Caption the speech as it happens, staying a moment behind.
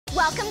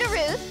Welcome to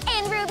Ruth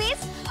and Ruby's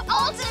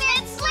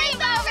Ultimate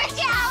Sleepover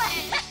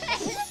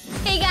Challenge!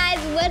 Hey guys,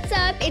 what's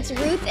up? It's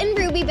Ruth and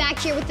Ruby back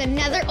here with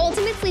another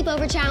Ultimate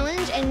Sleepover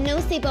Challenge, and no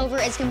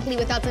sleepover is complete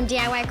without some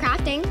DIY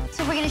crafting.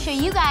 So we're gonna show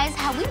you guys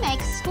how we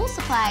make school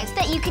supplies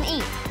that you can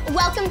eat.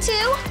 Welcome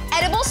to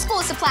Edible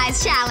School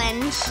Supplies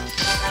Challenge.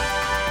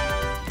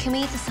 Can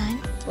we eat the sign?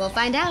 We'll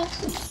find out.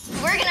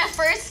 We're gonna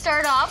first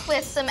start off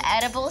with some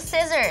edible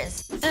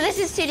scissors. So this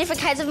is 2 different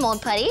kinds of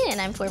mold putty,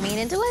 and I'm forming it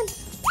into one.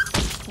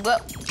 Whoa,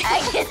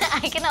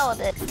 I can hold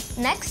it.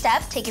 Next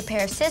up, take your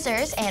pair of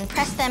scissors and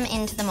press them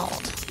into the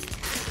mold.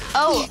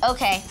 Oh,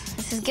 okay,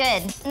 this is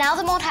good. Now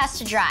the mold has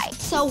to dry.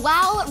 So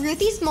while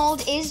Ruthie's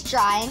mold is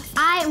drying,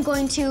 I am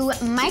going to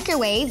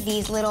microwave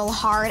these little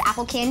hard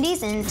apple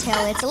candies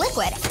until it's a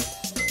liquid.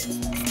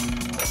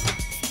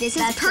 This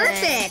is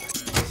perfect.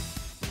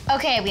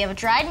 Okay, we have a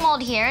dried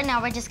mold here.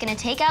 Now we're just gonna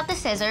take out the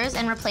scissors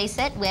and replace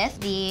it with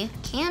the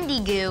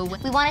candy goo.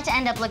 We want it to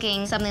end up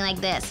looking something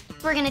like this.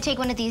 We're gonna take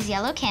one of these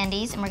yellow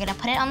candies and we're gonna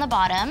put it on the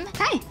bottom.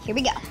 Okay, here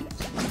we go.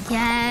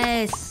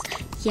 Yes,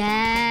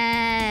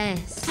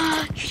 yes.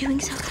 You're doing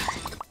so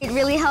good. It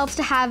really helps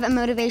to have a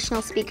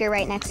motivational speaker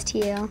right next to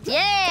you.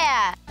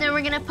 Yeah! Then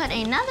we're gonna put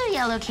another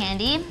yellow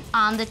candy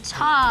on the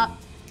top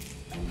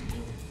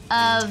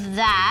of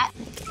that.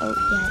 Oh,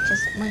 yeah,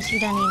 just once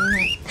you're done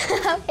eating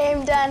it. Okay,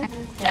 I'm done.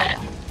 There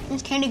we go.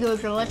 This candy goo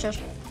is delicious.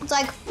 It's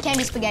like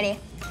candy spaghetti.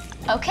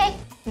 Okay,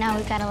 now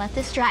we've gotta let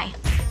this dry.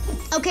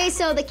 Okay,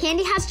 so the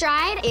candy has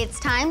dried. It's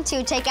time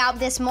to take out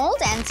this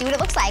mold and see what it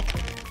looks like.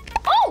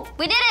 Oh,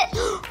 we did it!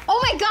 Oh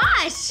my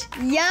gosh!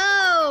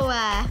 Yo!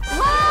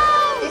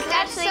 Whoa! This is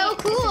actually so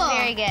cool. This is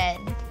very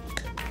good.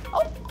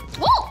 Oh,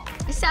 whoa!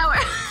 It's sour.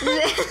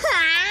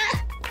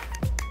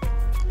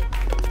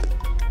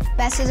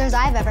 Best scissors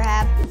I've ever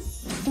had.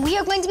 We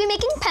are going to be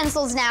making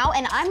pencils now,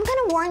 and I'm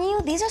gonna warn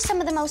you, these are some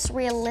of the most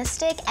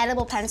realistic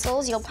edible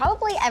pencils you'll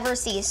probably ever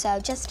see, so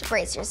just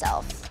brace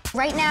yourself.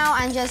 Right now,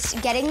 I'm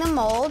just getting the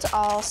mold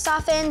all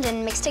softened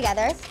and mixed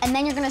together, and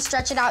then you're gonna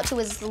stretch it out to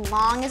as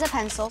long as a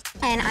pencil,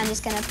 and I'm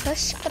just gonna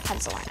push the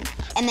pencil in,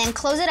 and then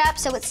close it up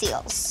so it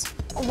seals.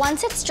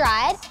 Once it's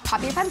dried,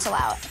 pop your pencil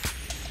out.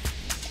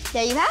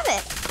 There you have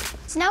it.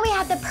 So now we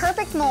have the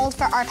perfect mold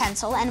for our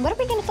pencil, and what are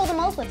we gonna fill the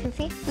mold with,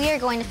 Ruthie? We are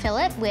going to fill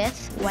it with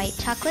white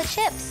chocolate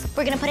chips.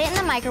 We're gonna put it in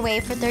the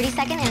microwave for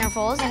 30-second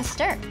intervals and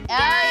stir. Oh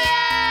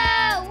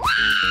yeah!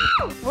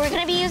 Woo! We're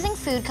gonna be using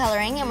food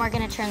coloring, and we're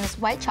gonna turn this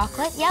white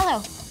chocolate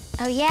yellow.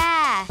 Oh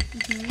yeah!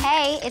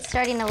 Hey, it's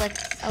starting to look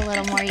a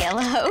little more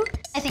yellow.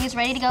 I think it's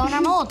ready to go in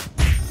our mold.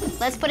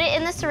 Let's put it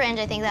in the syringe.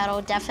 I think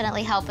that'll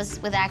definitely help us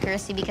with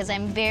accuracy because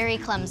I'm very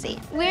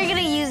clumsy. We're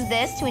gonna use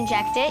this to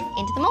inject it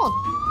into the mold.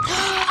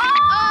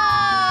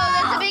 Oh,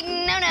 that's a big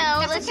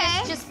no-no. Let's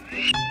okay. just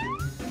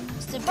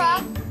a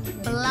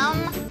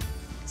problem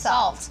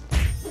solved.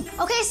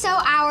 Okay, so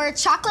our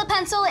chocolate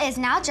pencil is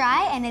now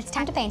dry and it's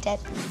time to paint it.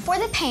 For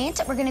the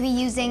paint, we're gonna be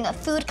using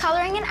food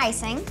coloring and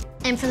icing.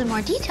 And for the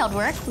more detailed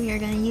work, we are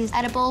gonna use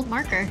edible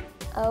marker.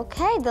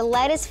 Okay, the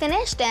lead is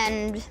finished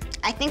and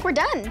I think we're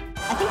done.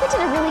 I think we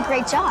did a really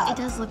great job. It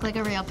does look like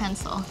a real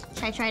pencil.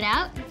 Should I try it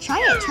out? Try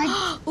it, try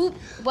it. Ooh,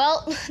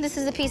 well, this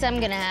is the piece I'm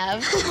gonna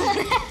have.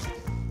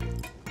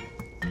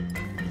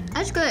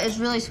 That's good, it's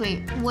really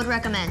sweet. Would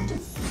recommend.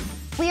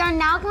 We are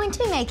now going to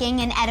be making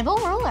an edible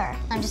ruler.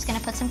 I'm just gonna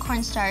put some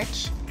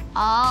cornstarch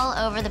all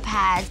over the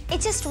pad. It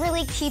just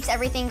really keeps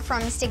everything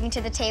from sticking to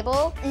the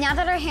table. Now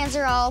that our hands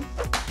are all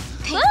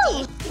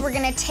painty, we're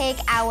gonna take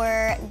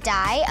our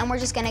dye and we're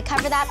just gonna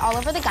cover that all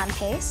over the gum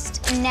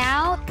paste.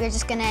 Now we're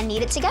just gonna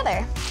knead it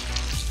together.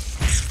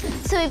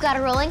 So we've got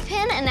a rolling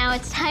pin and now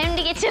it's time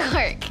to get to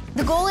work.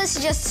 The goal is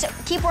to just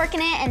keep working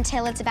it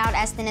until it's about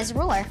as thin as a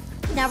ruler.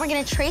 Now we're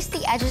gonna trace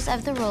the edges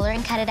of the ruler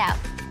and cut it out.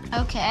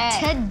 Okay.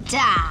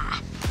 Ta-da!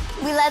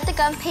 We let the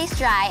gum paste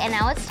dry and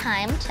now it's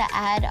time to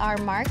add our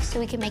marks so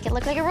we can make it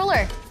look like a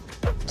ruler.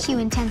 Cue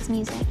intense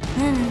music.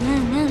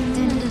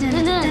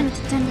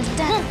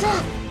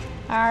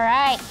 All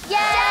right.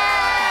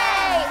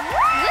 Yay!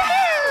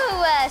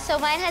 Woohoo! So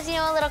mine has, you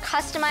know, a little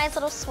customized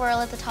little swirl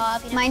at the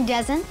top. You know? Mine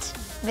doesn't,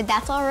 but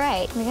that's all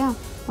right. Here we go.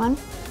 1,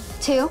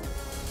 2,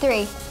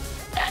 3.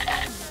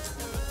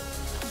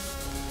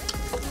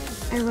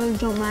 I really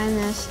don't mind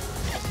this.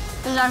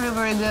 This is actually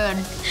pretty good.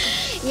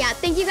 Yeah,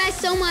 thank you guys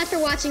so much for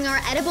watching our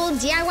edible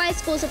DIY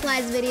school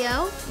supplies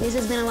video. This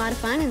has been a lot of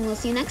fun, and we'll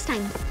see you next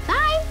time.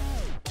 Bye!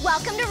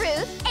 Welcome to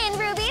Ruth and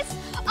Ruby's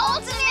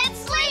Ultimate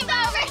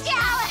Sleepover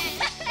Challenge!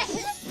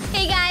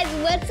 Hey guys,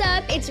 what's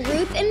up? It's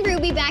Ruth and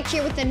Ruby back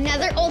here with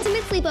another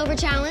Ultimate Sleepover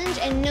Challenge,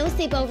 and no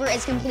sleepover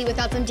is complete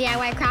without some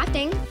DIY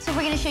crafting. So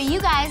we're gonna show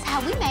you guys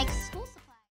how we make